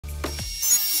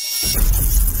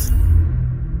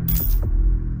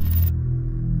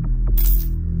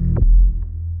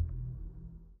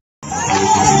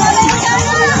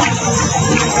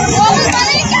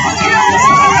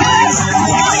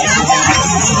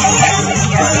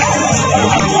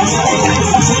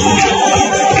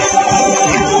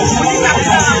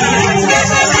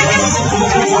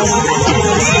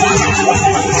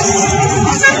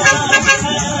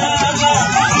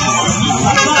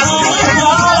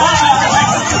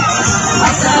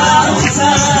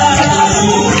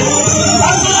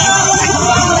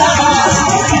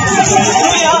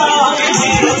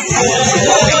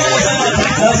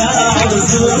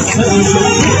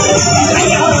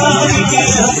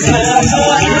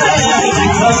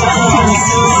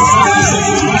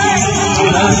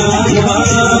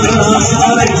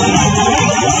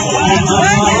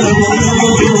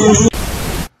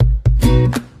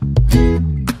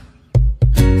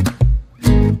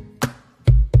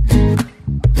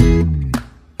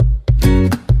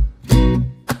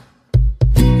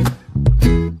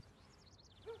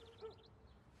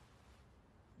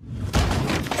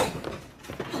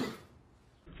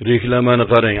Reklamani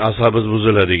qarang, asabingiz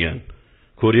buziladigan.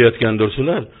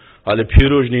 Ko'rayotgandirsizlar, hali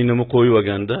pirojnini qo'yib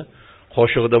olganda,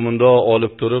 qoshiqda bundoq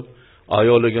olib turib,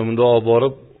 ayoliga bundoq olib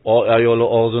borib, ayoli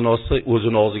og'zini ochsa,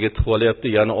 o'zini og'ziga tiqib olyapti,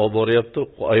 yana olib boryapti.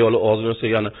 Ayoli og'zini ochsa,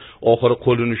 yana oxiri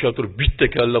qo'lini ushlab turib, bitta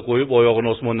kalla qo'yib, oyog'ini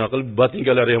osmondan qilib,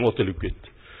 botinkalari ham otilib ketdi.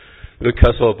 Va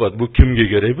kasofat, bu kimga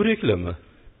kerak bu reklama?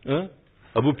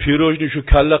 Bu pirojni shu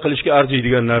kalla qilishga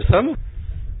arziydigan narsami?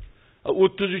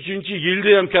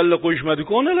 33-yilda ham kalla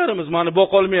qo'yishmadi-ku onalarimiz. Meni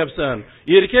boqa olmayapsan.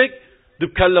 Erkak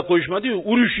deb kalla qo'yishmadi-yu.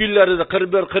 Urush yillarida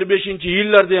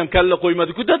 41-45-yillarda ham kalla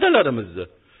qo'ymadi-ku dadalarimizni.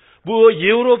 Bu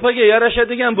Yevropaga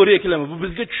yarashadigan bu reklama. Bu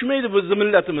bizga tushmaydi, bizning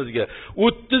millatimizga.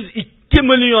 32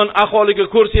 million aholiga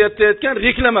ko'rsatayotgan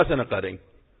reklamasini qarang.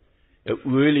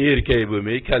 O'l erkak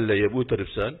bo'lmay kalla yeb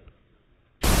o'tiribsan.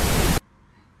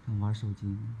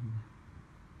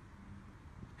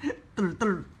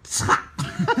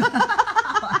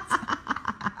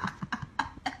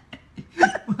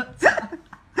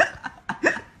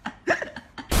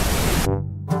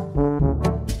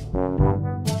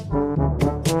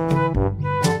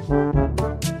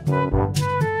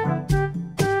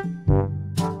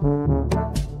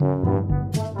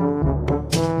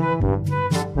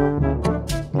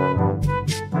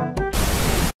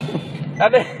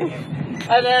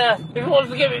 Ana, he wants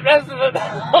to get me messing with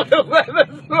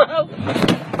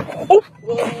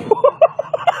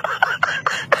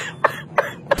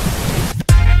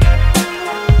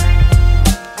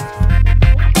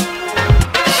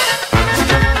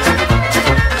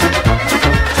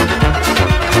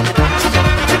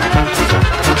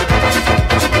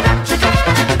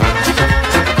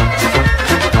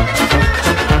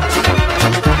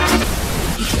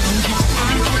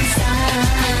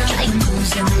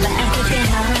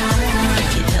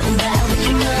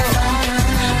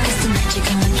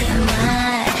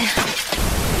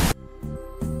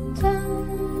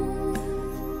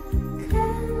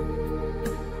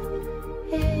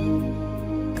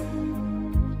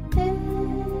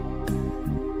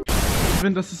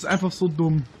Das ist einfach so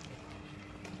dumm.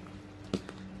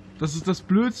 Das ist das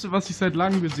Blödste, was ich seit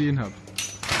langem gesehen habe.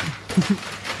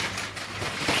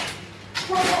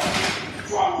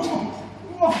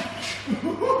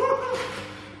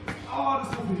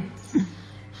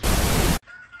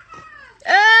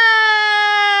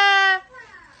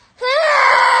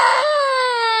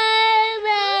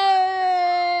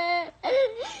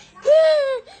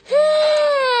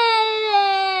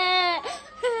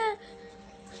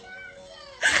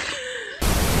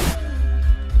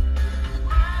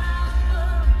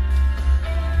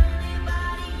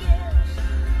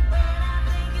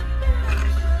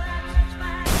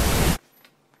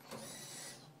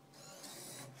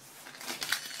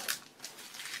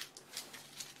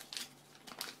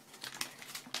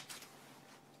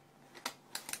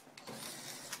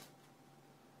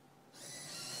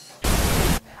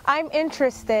 I'm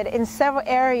interested in several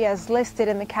areas listed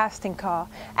in the casting call.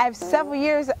 I have several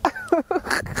years.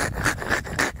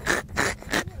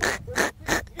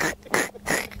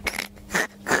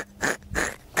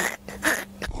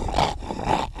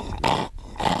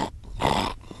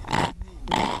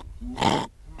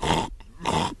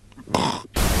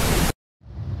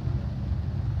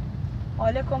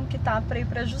 Olha como que tá para ir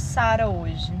para Jussara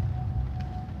hoje.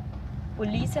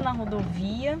 Polícia na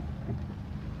rodovia,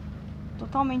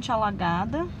 totalmente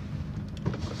alagada.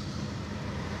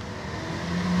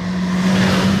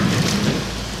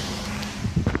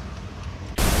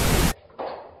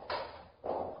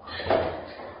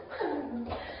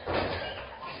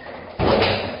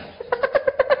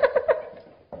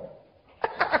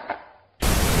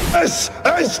 Es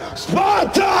ist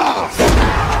Sparta!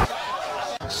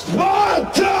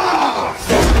 Sparta!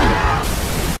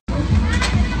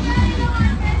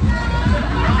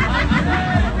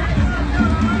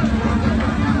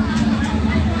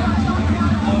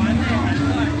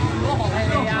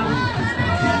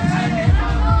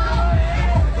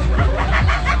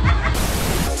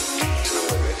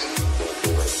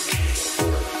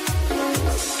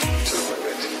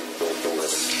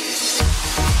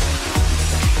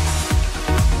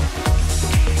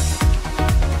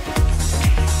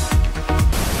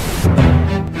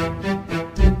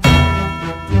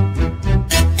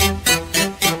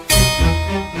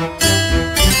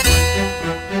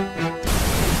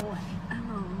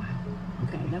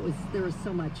 There was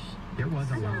so much. There was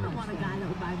a lot. I don't want a guy that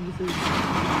would buy me food.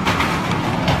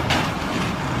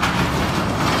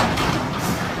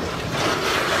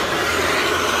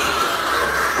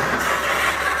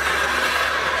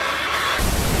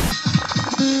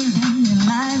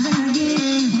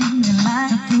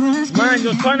 Man,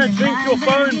 you're trying to drink your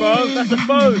phone, bro. That's a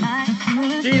phone.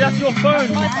 Gee, that's your phone.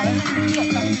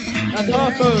 That's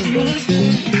our phone.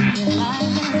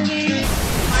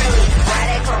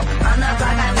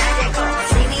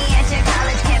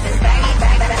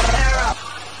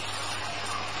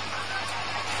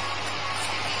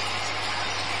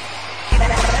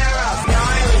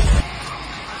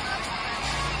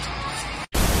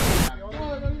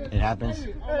 It happens.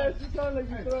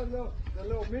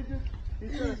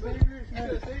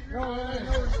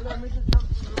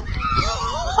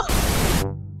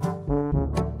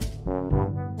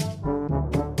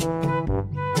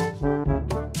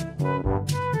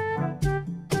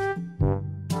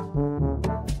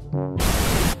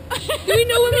 Do we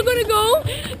know where we're gonna go?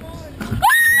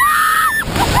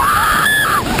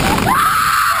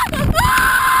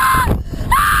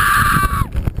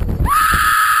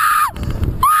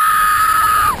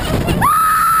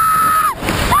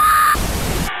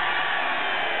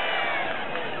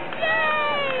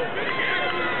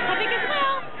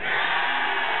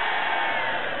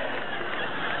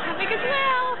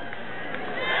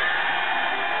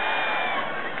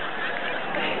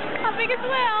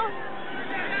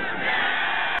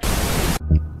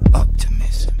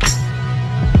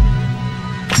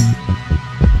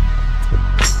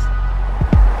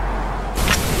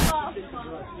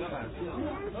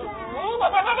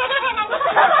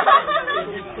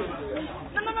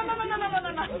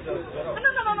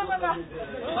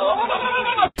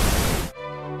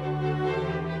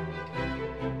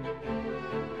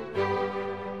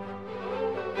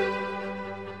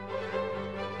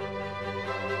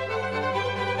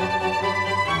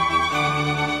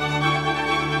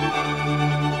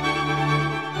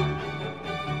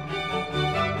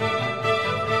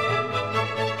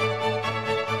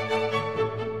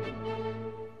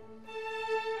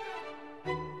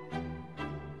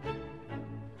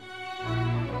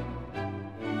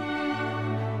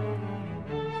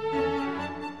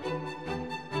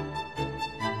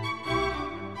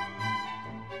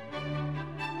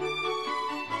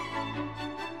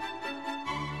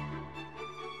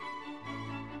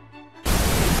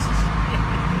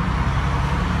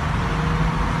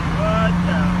 What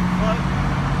the fuck?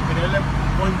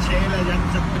 Ponche la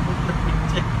llanta.